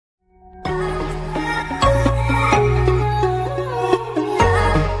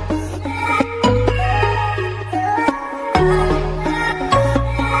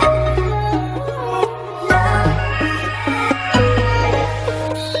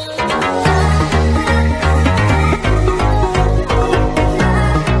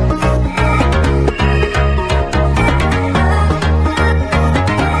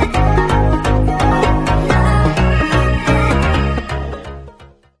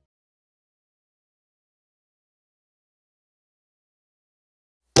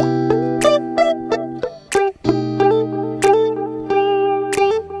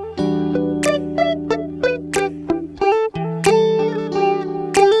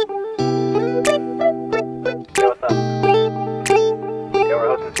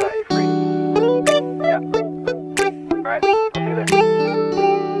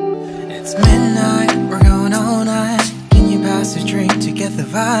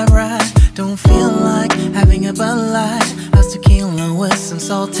vibe right. Don't feel like having a Bud Light. How's tequila with some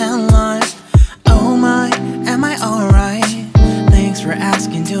salt and lime? Oh my, am I alright? Thanks for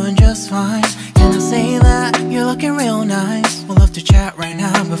asking, doing just fine. Can I say that you're looking real nice? We'll love to chat right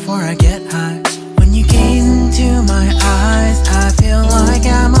now before I get high. When you gaze into my eyes, I feel like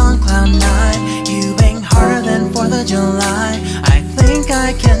I'm on cloud nine. You bang harder than 4th of July. I think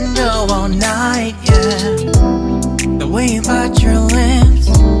I can go all night, yeah. The way you bite your lips,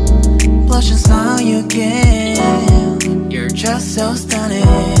 blush and smile you give, you're just so stunning.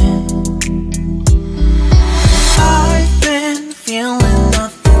 I've been feeling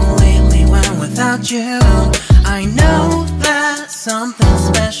nothing lately when without you. I know that something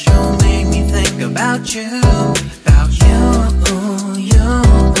special made me think about you. About you, you,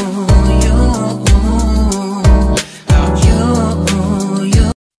 you, about you,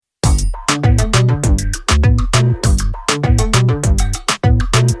 you.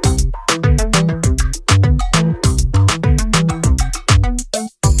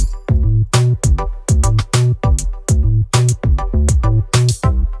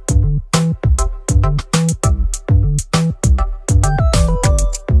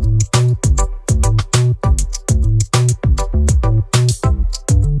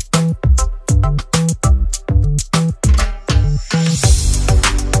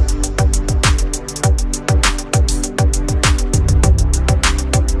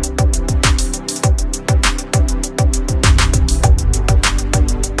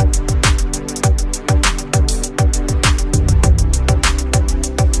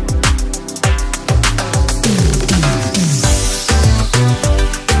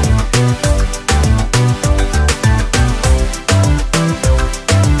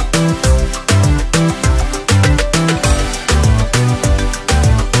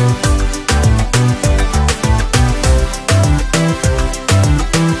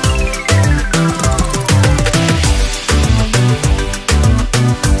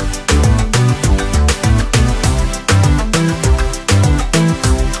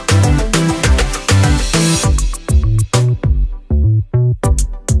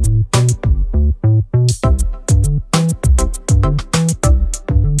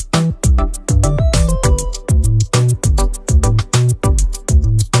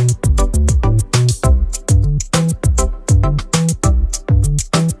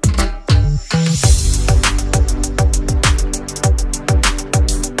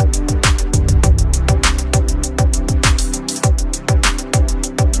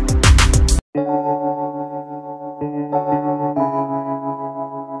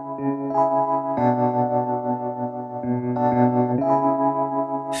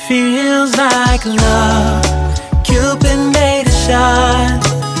 Feels like love, Cupid made a shot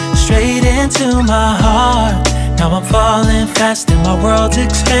straight into my heart. Now I'm falling fast and my world's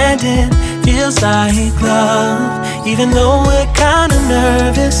expanding. Feels like love, even though we're kinda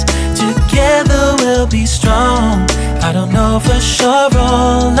nervous. Together we'll be strong. I don't know for sure,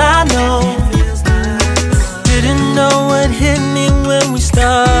 all I know. Didn't know what hit me when we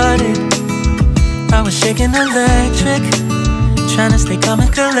started. I was shaking electric, trying to stay calm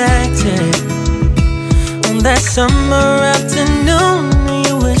and collected. On that summer afternoon,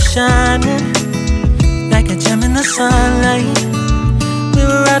 you were shining like a gem in the sunlight. We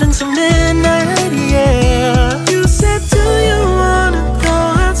were out until midnight, yeah. You said, do you wanna go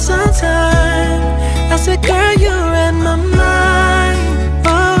out sometime? I said, girl, you read my mind.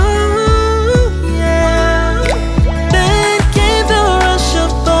 Oh, yeah. Then came the rush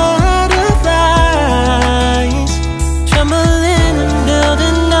of butterflies, trembling and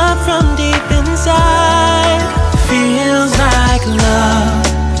building up from deep inside. Feels like love,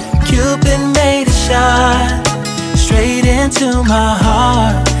 Cupid made a shot straight into my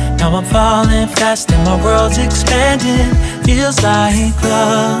heart. Now I'm falling fast and my world's expanding. Feels like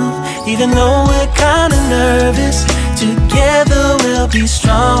love, even though we're kinda nervous. Together we'll be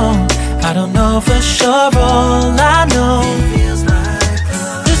strong. I don't know for sure, all I know.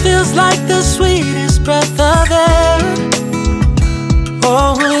 This feels like the sweetest breath of air.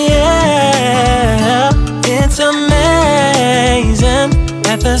 Oh yeah, it's amazing.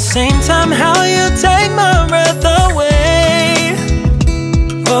 At the same time, how you take my breath away.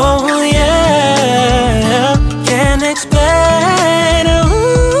 Oh yeah, can't explain.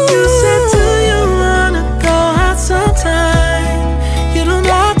 Ooh. You said, do you wanna go out sometime? You don't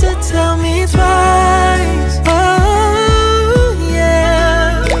have to tell me twice. Oh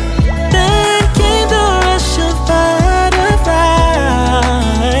yeah. Then came the rush of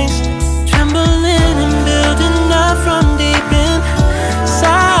butterflies, trembling and building up from deep inside.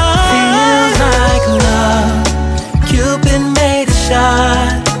 Feels like love,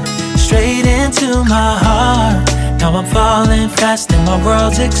 into my heart. Now I'm falling fast and my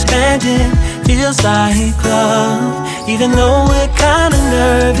world's expanding. Feels like love, even though we're kinda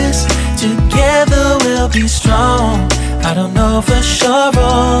nervous. Together we'll be strong. I don't know for sure,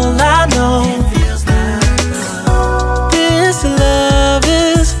 all I know it feels like love. This love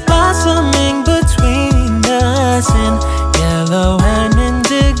is blossoming between us in yellow and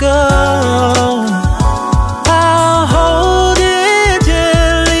indigo. I'll hold it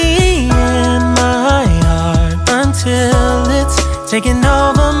gently in my heart until it's taking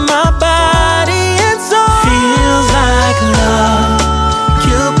over my body and soul. Feels like love.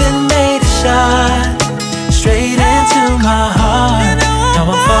 Cupid made a shot straight into my heart. Now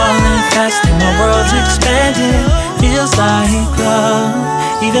I'm falling fast and my world's expanding. Feels like love,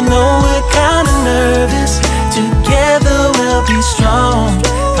 even though we're kinda nervous. Together we'll be strong.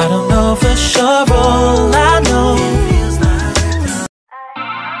 I don't know for sure, all I know feels like love.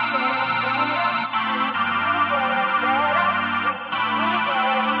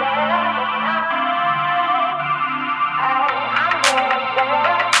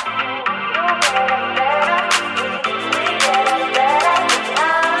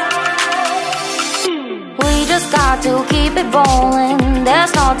 We just got to keep it rolling.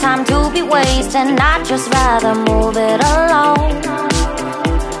 There's no time to be wasting. I'd just rather move it along.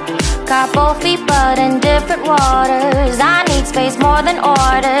 Couple feet but in different waters. I need space more than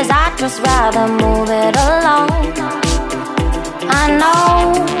orders. I'd just rather move it along. I know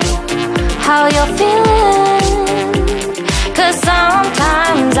how you're feeling, 'cause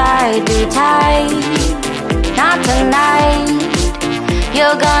sometimes I'd be tight. Not tonight.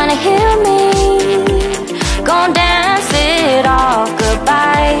 You're gonna hear me. Gon' dance it off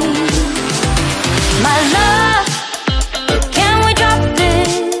goodbye. My love, can we drop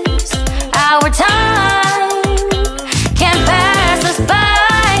this? Our time can't pass us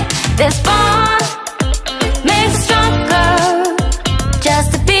by. This bond makes us stronger just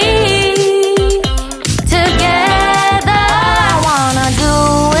to be together. All I wanna do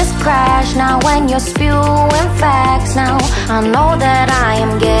is crash now when you're spewing facts. Now I know that I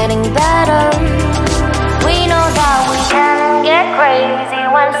am getting better. We know that we can get crazy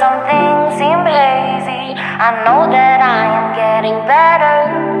when some things seem hazy. I know that I am getting better.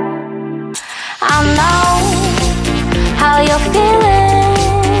 I know how you're feeling,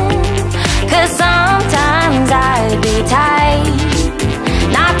 'cause sometimes I'd be tight.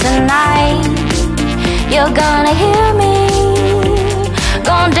 Not tonight. You're gonna hear me.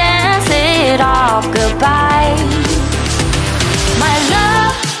 Gonna dance it off goodbye. My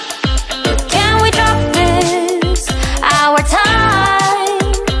love, can we drop this? Our time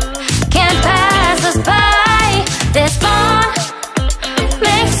can't pass us by. This bond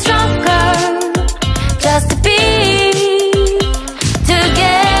makes us stronger just to be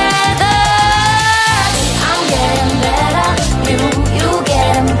together. I'm getting better, you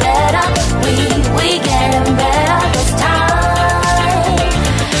getting better. We getting better this time.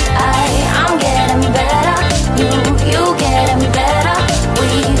 I'm getting better, you getting better.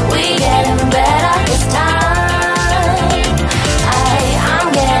 We getting better this time. I'm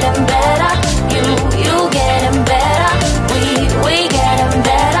getting better, you getting better. We getting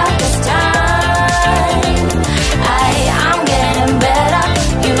better this time. I'm getting better,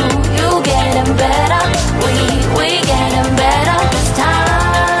 you getting better. We getting better this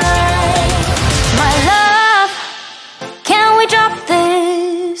time. My love, can we drop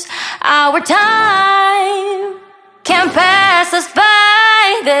this? Our time can't pass us by.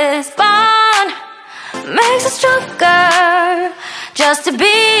 This bond makes us stronger just to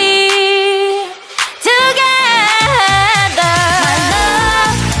be together. My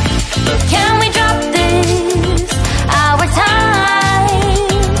love, can we drop this? Our time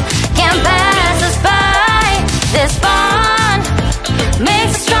can't pass us by. This bond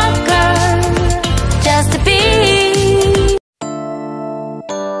makes us stronger just to be.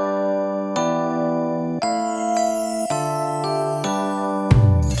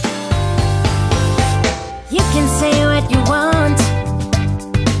 You can say what you want.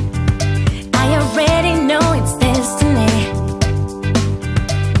 I already know it's destiny.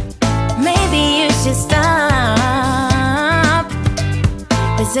 Maybe you should stop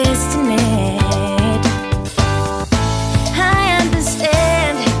resisting it. I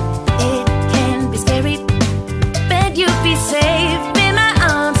understand it can be scary, but you'll be safe in my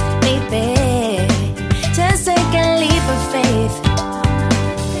arms, baby. Just take a leap of faith.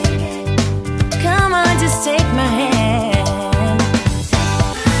 Come on, just take my hand.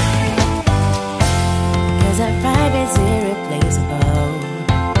 'Cause our vibe is irreplaceable.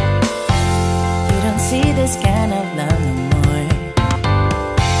 You don't see this kind of love no more.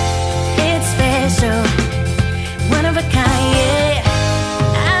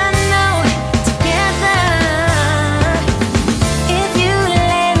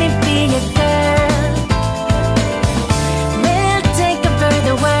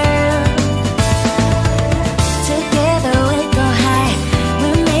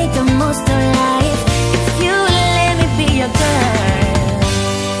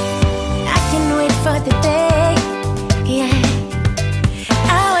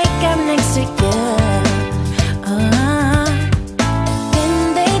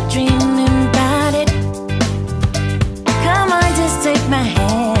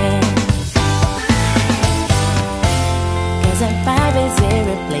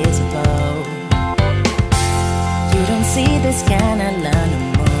 this kind of love no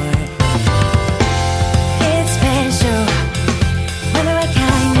more. It's special, one of a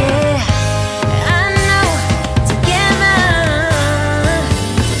kind, yeah. I know, together,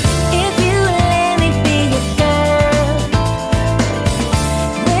 if you let me be your girl,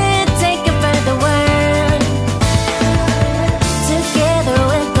 we'll take over the world. Together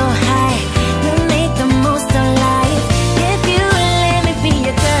we'll go high, we'll make the most of life. If you let me be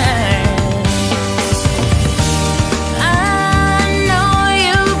your girl. I know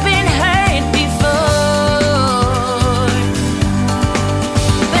you've been hurt before,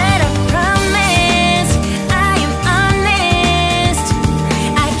 but I promise I am honest.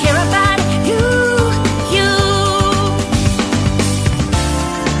 I care about you, you.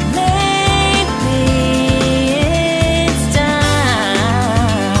 Maybe it's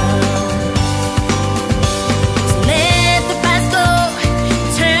time to let the past go,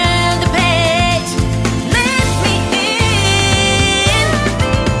 turn the page, let me in.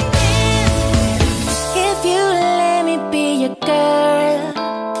 If you let me be your girl,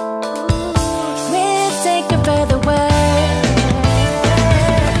 we'll take over the world.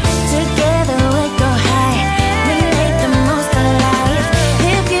 Together we'll go high, we'll make the most of life.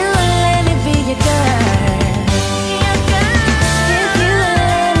 If you let me be your girl, if you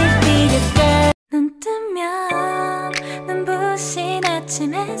let me be your girl. 눈 뜨면 눈부신 아침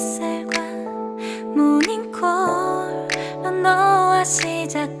햇살과 모닝콜로 너와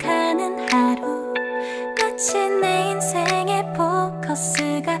시작하는 하루, 마치 내 인생의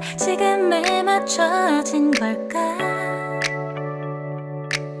포커스가 지금에 맞춰진 걸까.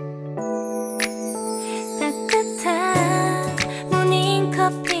 따뜻한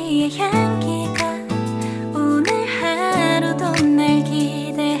모닝커피의 향기가 오늘 하루도 날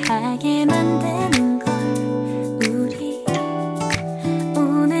기대하게 만드는 걸. 우리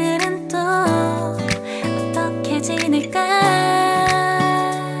오늘은 또 어떻게 지낼까.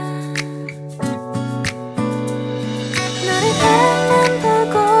 너를 바라만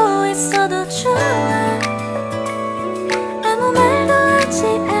보고 있어도 좋아. 아무 말도 하지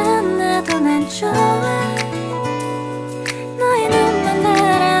않아도 난 좋아. 너의 눈만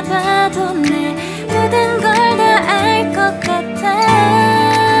바라봐도 내 모든 걸 다 알 것 같아.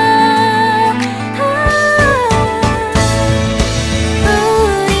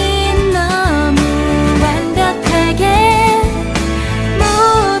 우린 너무 완벽하게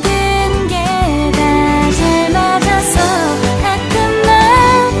모든 게 다 잘 맞아서 가끔 난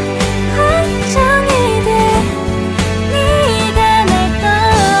걱정이 돼. 네가 날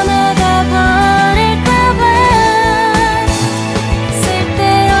떠나가 버릴까봐.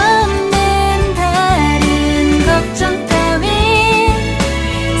 쓸데없는 다른 걱정 따윈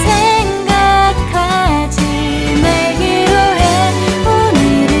생각하지 말기로 해.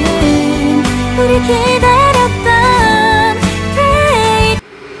 오늘은 우리